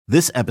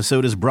This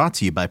episode is brought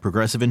to you by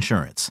Progressive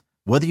Insurance.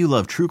 Whether you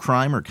love true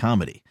crime or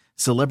comedy,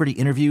 celebrity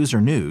interviews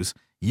or news,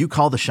 you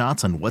call the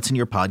shots on what's in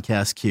your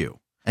podcast queue.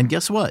 And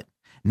guess what?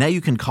 Now you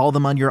can call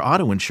them on your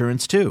auto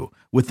insurance too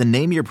with the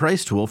Name Your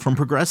Price tool from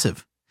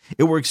Progressive.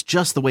 It works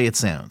just the way it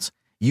sounds.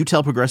 You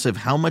tell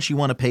Progressive how much you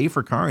want to pay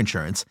for car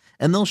insurance,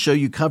 and they'll show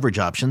you coverage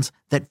options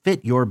that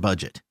fit your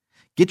budget.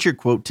 Get your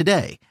quote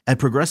today at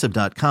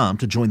Progressive.com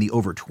to join the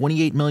over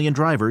 28 million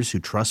drivers who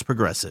trust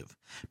Progressive.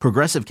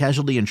 Progressive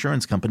Casualty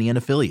Insurance Company and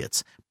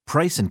Affiliates.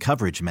 Price and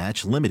coverage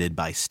match limited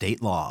by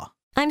state law.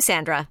 I'm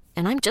Sandra,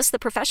 and I'm just the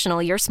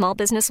professional your small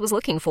business was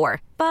looking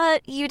for.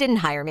 But you didn't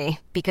hire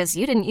me because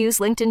you didn't use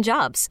LinkedIn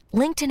Jobs.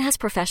 LinkedIn has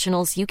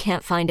professionals you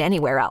can't find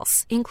anywhere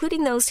else,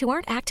 including those who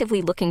aren't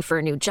actively looking for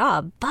a new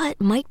job, but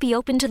might be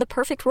open to the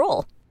perfect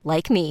role,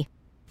 like me.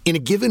 In a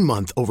given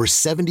month, over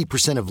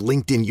 70% of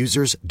LinkedIn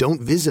users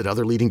don't visit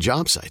other leading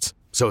job sites.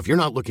 So if you're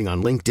not looking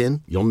on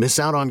LinkedIn, you'll miss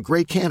out on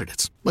great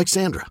candidates like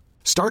Sandra.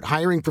 Start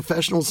hiring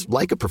professionals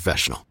like a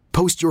professional.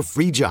 Post your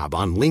free job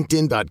on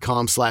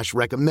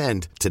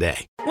linkedin.com/recommend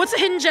today. What's a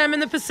hidden gem in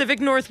the Pacific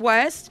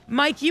Northwest?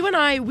 Mike, you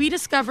and we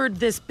discovered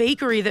this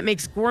bakery that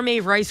makes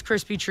gourmet Rice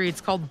Krispie treats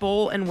called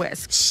Bowl and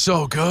Whisk.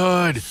 So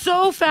good.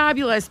 So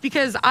fabulous,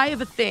 because I have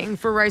a thing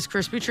for Rice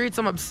Krispie treats.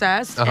 I'm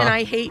obsessed, and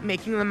I hate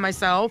making them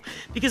myself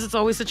because it's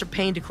always such a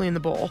pain to clean the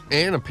bowl.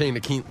 And a pain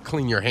to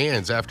clean your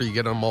hands after you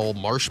get them all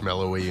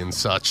marshmallowy and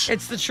such.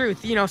 It's the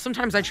truth. You know,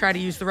 sometimes I try to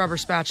use the rubber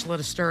spatula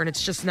to stir, and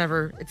it's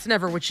never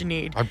what you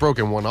need. I've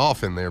broken one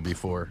off in there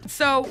before.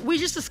 So we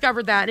just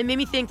discovered that, and it made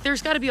me think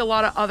there's got to be a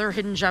lot of other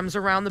hidden gems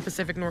around the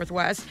Pacific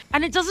Northwest.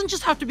 And it doesn't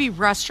just have to be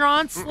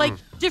restaurants, like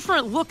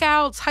different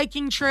lookouts,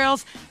 hiking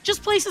trails,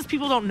 just places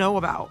people don't know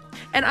about.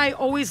 And I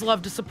always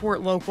love to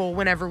support local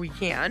whenever we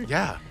can.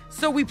 Yeah.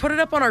 So we put it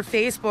up on our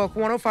Facebook,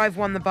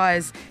 105.1 The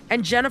Buzz,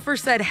 and Jennifer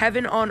said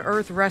Heaven on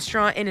Earth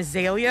restaurant in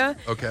Azalea.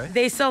 Okay.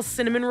 They sell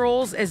cinnamon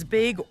rolls as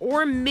big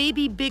or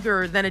maybe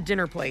bigger than a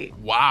dinner plate.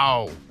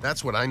 Wow.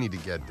 That's what I need to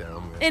get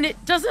down with. And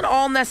it doesn't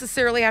all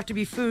necessarily have to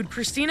be food.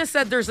 Christina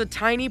said there's a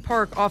tiny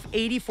park off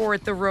 84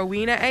 at the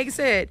Rowena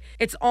exit.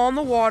 It's on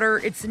the water,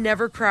 it's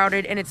never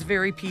crowded, and it's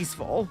very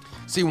peaceful.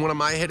 See, one of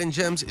my hidden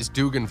gems is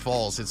Dugan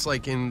Falls. It's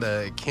like in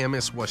the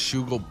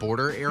Camas-Washougal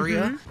border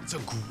area. It's a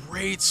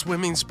great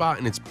swimming spot,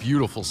 and it's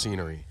beautiful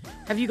scenery.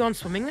 Have you gone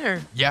swimming there?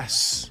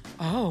 Yes.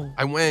 Oh.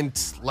 I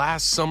went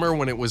last summer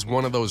when it was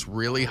one of those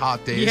really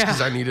hot days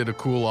because I needed to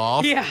cool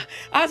off. Yeah.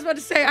 I was about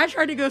to say, I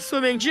tried to go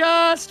swimming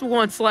just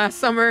once last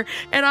summer,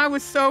 and I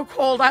was so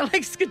cold. I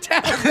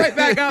skedaddled right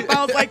back up.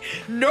 I was like,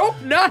 nope,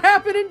 not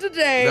happening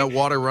today. That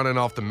water running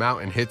off the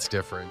mountain hits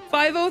different.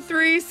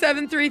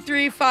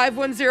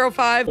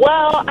 503-733-5105.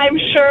 Well, I'm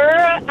sure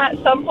at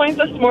some point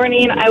this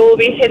morning I will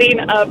be hitting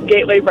up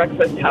Gateway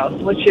Breakfast House,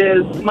 which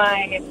is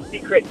my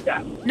secret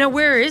step. Now,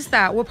 where is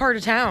that? What part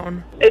of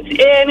town? It's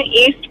in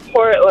East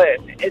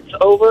Portland. It's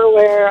over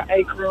where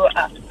I grew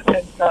up.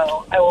 And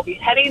so I will be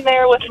heading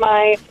there with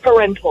my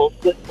parentals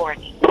this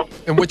morning.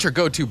 And what's your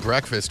go-to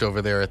breakfast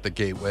over there at the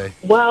Gateway?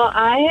 Well,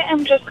 I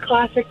am just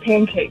classic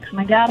pancakes.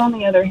 My dad, on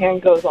the other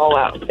hand, goes all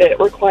out. It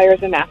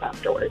requires a nap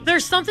afterwards.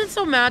 There's something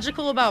so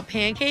magical about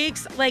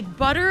pancakes. Like,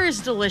 butter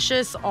is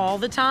delicious all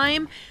the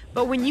time,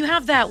 but when you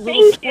have that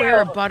little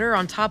square of butter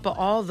on top of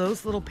all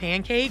those little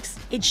pancakes,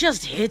 it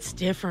just hits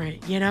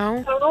different, you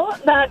know? Tell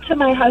that to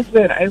my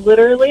husband. I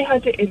literally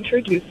had to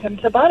introduce him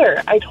to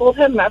butter. I told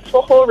him that's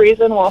the whole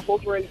reason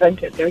waffles were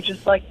invented. They're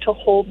just to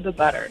hold the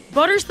butter.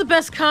 Butter's the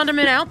best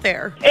condiment out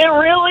there. It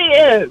really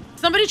is.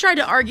 Somebody tried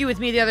to argue with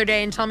me the other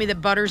day and tell me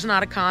that butter's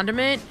not a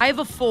condiment. I have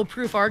a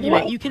foolproof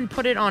argument. You can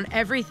put it on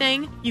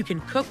everything. You can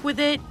cook with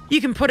it.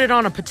 You can put it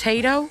on a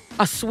potato,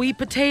 a sweet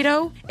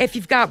potato. If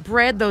you've got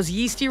bread, those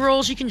yeasty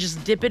rolls, you can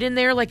just dip it in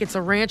there like it's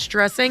a ranch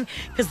dressing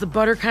because the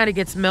butter kind of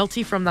gets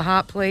melty from the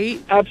hot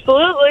plate.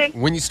 Absolutely.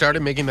 When you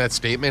started making that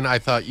statement, I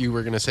thought you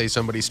were going to say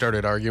somebody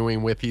started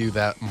arguing with you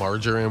that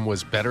margarine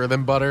was better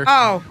than butter.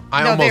 Oh,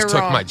 I no, almost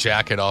took wrong. my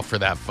jacket off for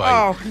that fight.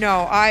 Oh,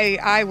 no,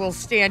 I will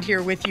stand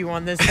here with you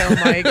on this hill,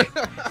 Mike.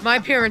 My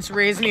parents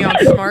raised me on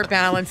Smart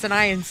Balance, and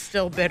I am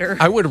still bitter.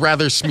 I would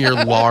rather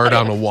smear lard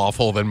on a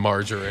waffle than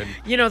margarine.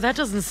 You know, that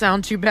doesn't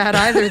sound too bad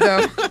either,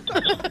 though.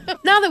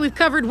 Now that we've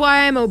covered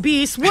why I'm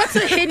obese, what's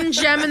a hidden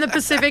gem in the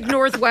Pacific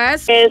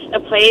Northwest? There's a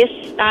place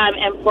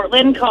in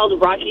Portland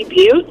called Rocky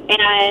Butte,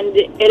 and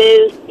it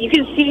is, you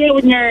can see it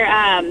when you're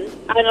off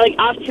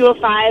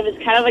 205.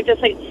 It's kind of like this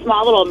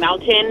small little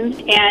mountain,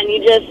 and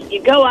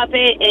you go up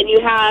it, and you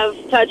have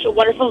such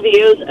wonderful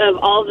views of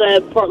all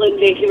the Portland,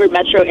 Vancouver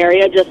metro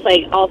area, just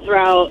all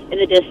throughout in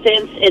the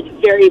distance. It's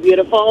very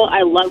beautiful.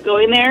 I love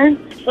going there.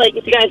 It's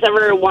if you guys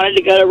ever wanted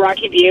to go to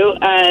Rocky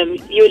Butte,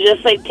 you would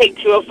just take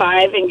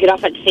 205 and get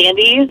off at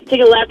Sandy's,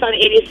 take a left on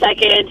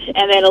 82nd,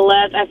 and then a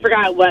left. I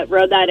forgot what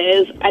road that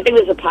is. I think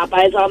there's a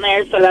Popeyes on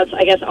there, so that's,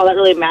 I guess, all that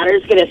really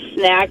matters. Get a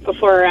snack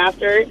before or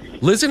after.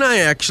 Liz and I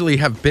actually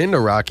have been to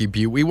Rocky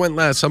Butte. We went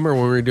last summer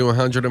when we were doing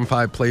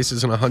 105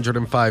 places in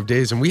 105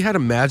 days, and we had a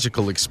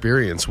magical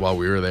experience while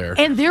we were there.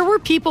 And there were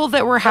people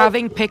that were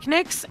having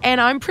picnics, and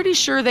I'm pretty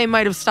sure they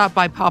might have stopped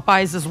by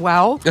Popeyes as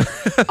well.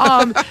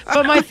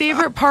 But my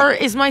favorite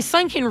part is my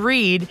son can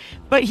read,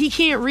 but he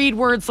can't read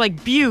words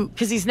like butte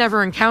because he's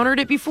never encountered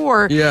it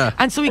before. Yeah.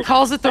 And so he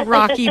calls it the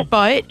Rocky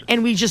Butt,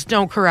 and we just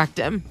don't correct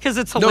him because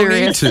it's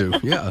hilarious. No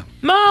need to, yeah.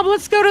 Mom,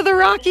 let's go to the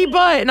Rocky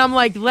Butt. And I'm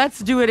like, let's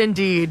do it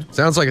indeed.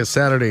 Sounds like a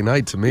Saturday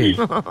night to me.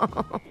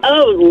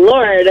 Oh,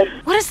 Lord.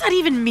 What does that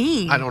even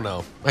mean? I don't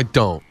know. I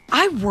don't.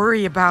 I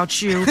worry about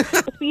you.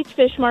 Beach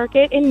Fish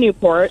Market in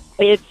Newport.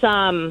 It's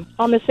on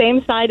the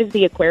same side as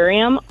the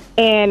aquarium,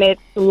 and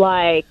it's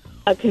like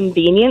a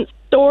convenience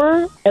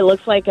store. It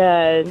looks like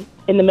a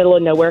in the middle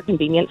of nowhere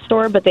convenience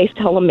store, but they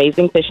sell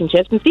amazing fish and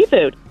chips and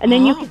seafood. And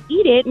then you can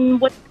eat it in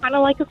what's kind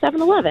of like a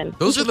 7-Eleven.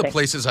 Those are the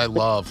places I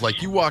love.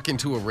 Like, you walk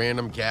into a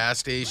random gas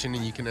station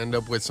and you can end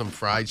up with some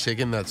fried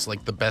chicken that's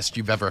like the best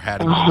you've ever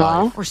had in your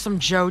life. Or some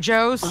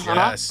JoJo's.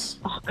 Yes.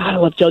 Oh, God, I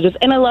love JoJo's.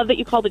 And I love that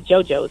you called it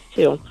JoJo's,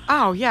 too.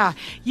 Oh, yeah.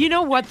 You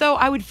know what, though?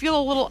 I would feel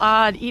a little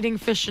odd eating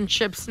fish and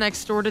chips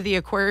next door to the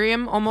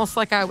aquarium, almost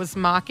like I was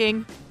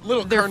mocking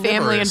their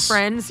family and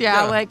friends.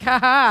 Yeah, like,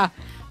 haha,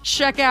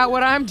 check out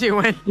what I'm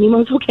doing.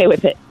 Nemo's okay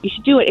with it. You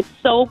should do it. It's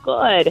so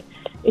good.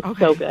 It's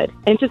so good.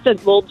 And it's just a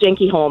little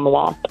janky hole in the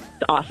wall.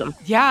 It's awesome.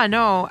 Yeah,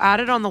 no,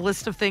 add it on the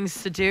list of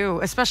things to do,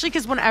 especially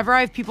because whenever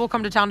I have people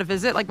come to town to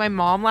visit, like my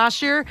mom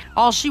last year,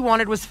 all she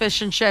wanted was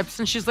fish and chips.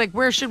 And she's like,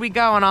 where should we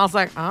go? And I was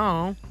like,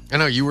 oh. I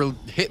know, you were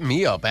hitting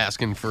me up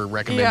asking for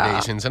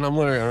recommendations, and I'm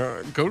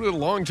like, go to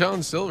Long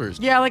John Silver's.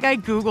 Yeah, like I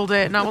Googled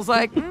it, and I was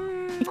like,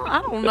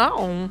 I don't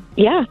know.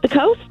 Yeah, the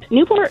coast,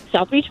 Newport,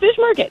 South Beach Fish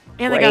Market.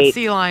 And they got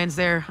sea lions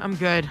there. I'm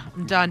good.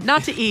 I'm done.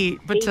 Not to eat,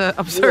 but to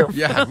observe.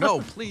 Yeah,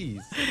 no,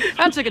 please.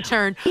 That took a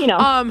turn. You know.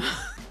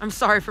 I'm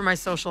sorry for my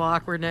social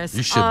awkwardness.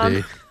 You should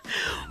be.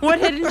 What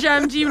hidden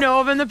gem do you know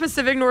of in the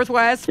Pacific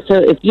Northwest? So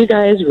if you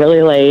guys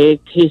really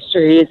like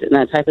pastries and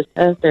that type of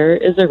stuff, there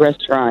is a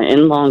restaurant in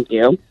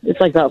Longview. It's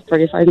like about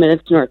 45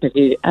 minutes north of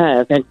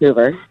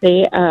Vancouver.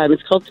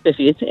 It's called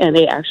Spiffy's, and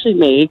they actually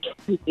make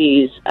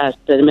these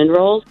cinnamon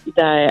rolls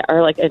that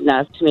are like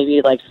enough to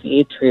maybe like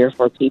feed 3 or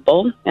 4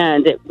 people.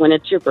 And when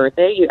it's your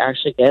birthday, you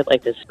actually get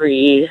like this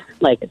free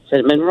like a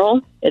cinnamon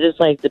roll. It is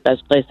like the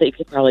best place that you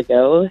could probably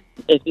go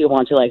if you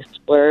want to like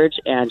splurge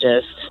and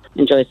just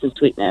enjoy some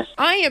sweetness.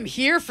 I am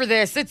here for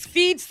this. It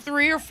feeds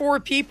 3 or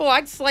 4 people.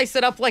 I'd slice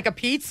it up like a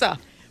pizza,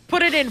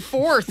 put it in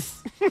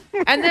fourths,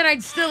 and then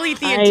I'd still eat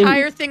the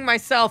entire thing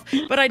myself,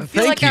 but I'd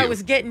feel like I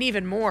was getting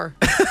even more.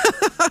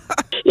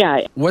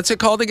 Yeah. What's it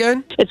called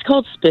again? It's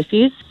called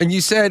Spiffy's. And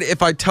you said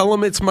if I tell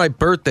them it's my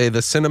birthday,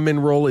 the cinnamon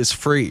roll is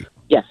free.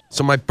 Yes.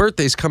 So my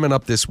birthday's coming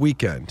up this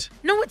weekend.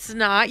 No, it's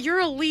not. You're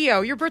a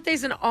Leo. Your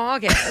birthday's in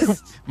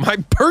August. My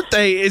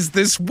birthday is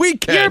this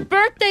weekend. Your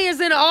birthday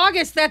is in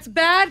August. That's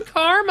bad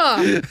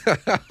karma.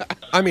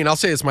 I mean, I'll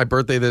say it's my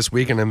birthday this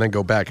weekend and then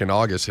go back in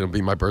August. It'll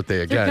be my birthday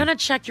again. They're going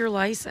to check your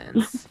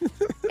license.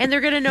 And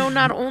they're going to know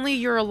not only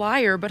you're a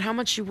liar, but how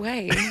much you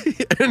weigh.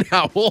 And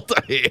how old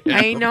I am.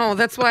 I know.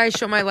 That's why I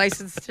show my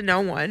license to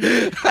no one.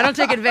 I don't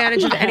take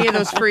advantage of any of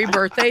those free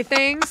birthday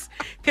things.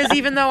 Because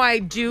even though I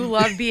do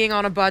love being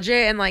on a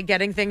budget and like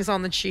getting things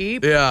on the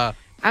cheap, yeah,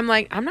 I'm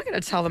like, I'm not going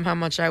to tell them how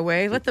much I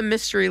weigh. Let the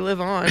mystery live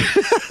on.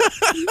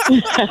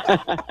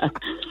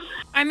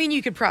 I mean,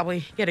 you could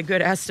probably get a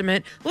good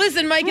estimate. Liz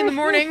and Mike in the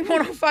morning,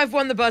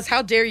 105.1 The Buzz.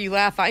 How dare you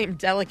laugh? I am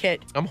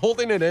delicate. I'm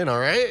holding it in, all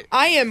right?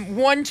 I am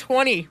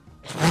 120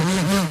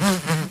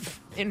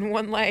 in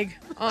one leg.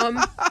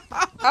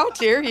 How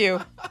dare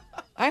you?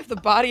 I have the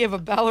body of a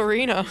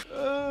ballerina.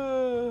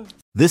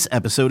 This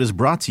episode is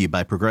brought to you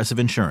by Progressive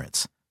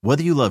Insurance.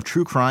 Whether you love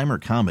true crime or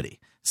comedy,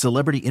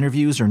 celebrity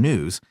interviews or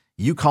news,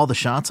 you call the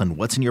shots on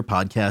what's in your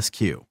podcast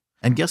queue.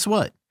 And guess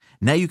what?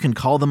 Now you can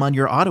call them on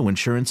your auto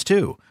insurance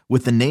too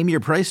with the Name Your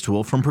Price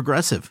tool from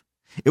Progressive.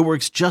 It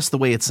works just the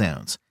way it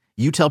sounds.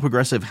 You tell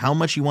Progressive how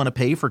much you want to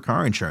pay for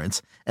car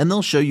insurance, and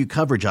they'll show you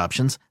coverage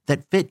options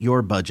that fit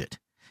your budget.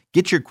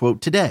 Get your quote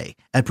today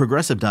at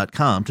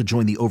Progressive.com to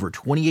join the over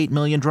 28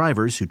 million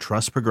drivers who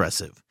trust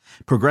Progressive.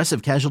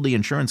 Progressive Casualty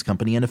Insurance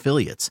Company and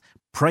Affiliates.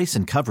 Price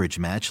and coverage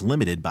match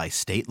limited by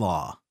state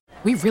law.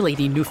 We really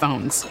need new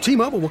phones.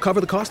 T-Mobile will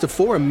cover the cost of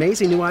 4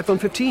 amazing new iPhone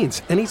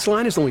 15s, and each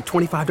line is only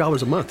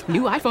 $25 a month.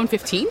 New iPhone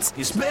 15s?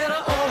 It's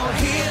better over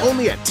here.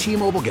 Only at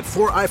T-Mobile, get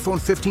 4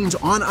 iPhone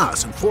 15s on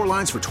us and 4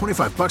 lines for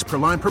 $25 per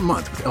line per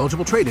month with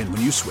eligible trade-in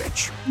when you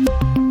switch.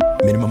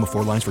 Minimum of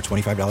 4 lines for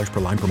 $25 per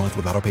line per month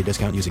with autopay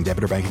discount using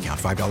debit or bank account.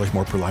 $5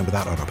 more per line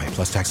without autopay,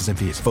 plus taxes and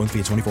fees. Phone fee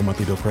at 24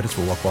 monthly bill credits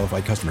for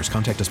well-qualified customers.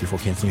 Contact us before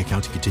canceling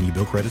account to continue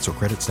bill credits or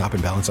credit stop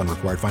and balance on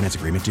required finance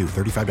agreement due.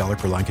 $35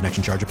 per line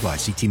connection charge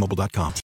applies. See T-Mobile.com.